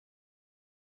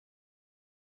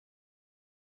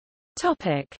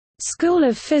School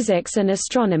of Physics and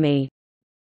Astronomy.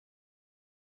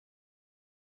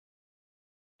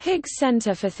 Higgs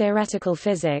Center for Theoretical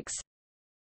Physics,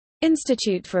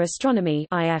 Institute for Astronomy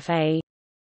 (IFA),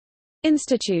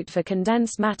 Institute for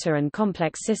Condensed Matter and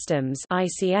Complex Systems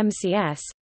 (ICMCS),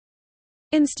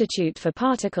 Institute for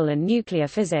Particle and Nuclear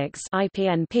Physics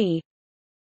 (IPNP),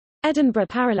 Edinburgh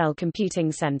Parallel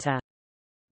Computing Center.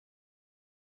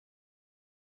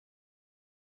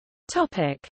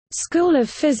 Topic: School of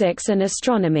Physics and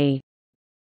Astronomy.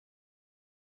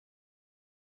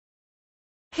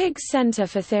 Higgs Center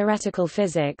for Theoretical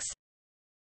Physics,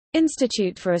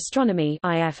 Institute for Astronomy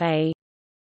 (IFA),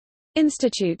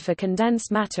 Institute for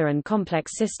Condensed Matter and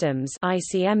Complex Systems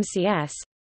 (ICMCS),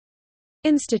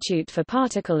 Institute for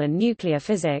Particle and Nuclear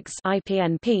Physics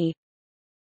 (IPNP),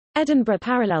 Edinburgh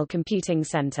Parallel Computing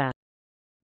Center.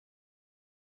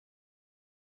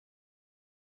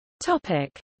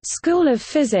 Topic: School of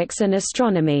Physics and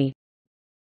Astronomy.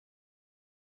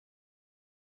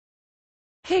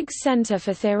 Higgs Center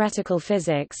for Theoretical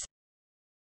Physics,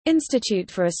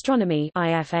 Institute for Astronomy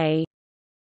 (IFA),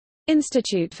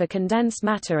 Institute for Condensed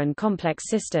Matter and Complex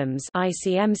Systems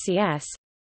 (ICMCS),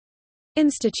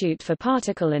 Institute for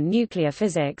Particle and Nuclear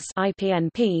Physics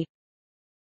 (IPNP),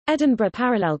 Edinburgh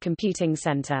Parallel Computing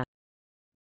Center.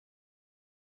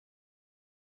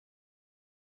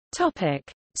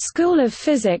 Topic: School of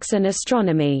Physics and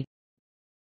Astronomy.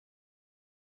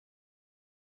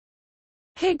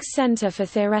 Higgs Center for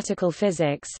Theoretical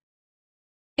Physics,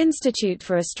 Institute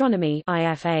for Astronomy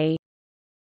 (IFA),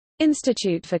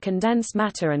 Institute for Condensed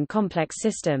Matter and Complex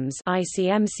Systems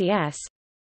 (ICMCS),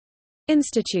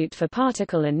 Institute for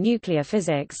Particle and Nuclear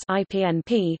Physics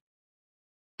 (IPNP),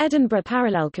 Edinburgh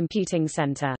Parallel Computing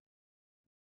Center.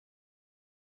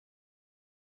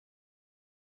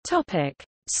 Topic: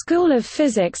 School of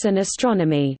Physics and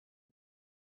Astronomy.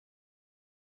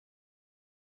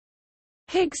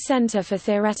 Higgs Center for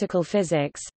Theoretical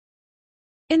Physics,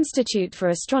 Institute for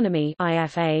Astronomy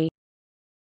 (IFA),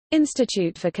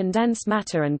 Institute for Condensed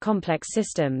Matter and Complex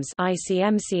Systems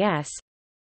 (ICMCS),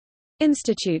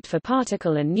 Institute for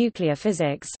Particle and Nuclear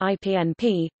Physics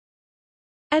 (IPNP),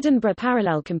 Edinburgh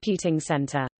Parallel Computing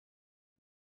Center.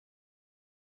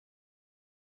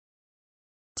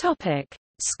 Topic: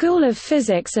 School of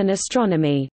Physics and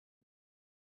Astronomy.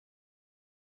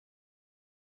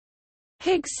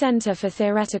 Higgs Center for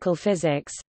Theoretical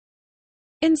Physics,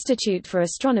 Institute for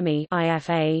Astronomy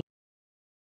 (IFA),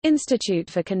 Institute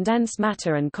for Condensed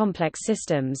Matter and Complex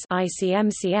Systems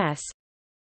 (ICMCS),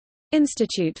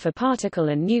 Institute for Particle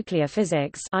and Nuclear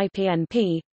Physics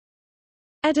 (IPNP),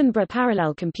 Edinburgh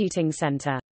Parallel Computing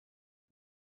Center.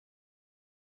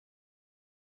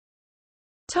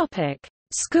 Topic: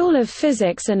 School of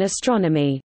Physics and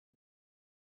Astronomy.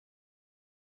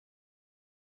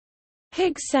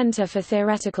 Higgs Center for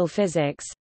Theoretical Physics,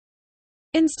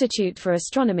 Institute for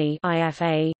Astronomy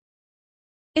 (IFA),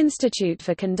 Institute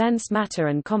for Condensed Matter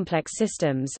and Complex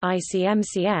Systems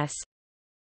 (ICMCS),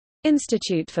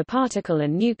 Institute for Particle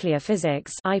and Nuclear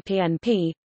Physics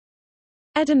 (IPNP),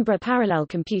 Edinburgh Parallel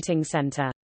Computing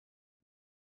Center.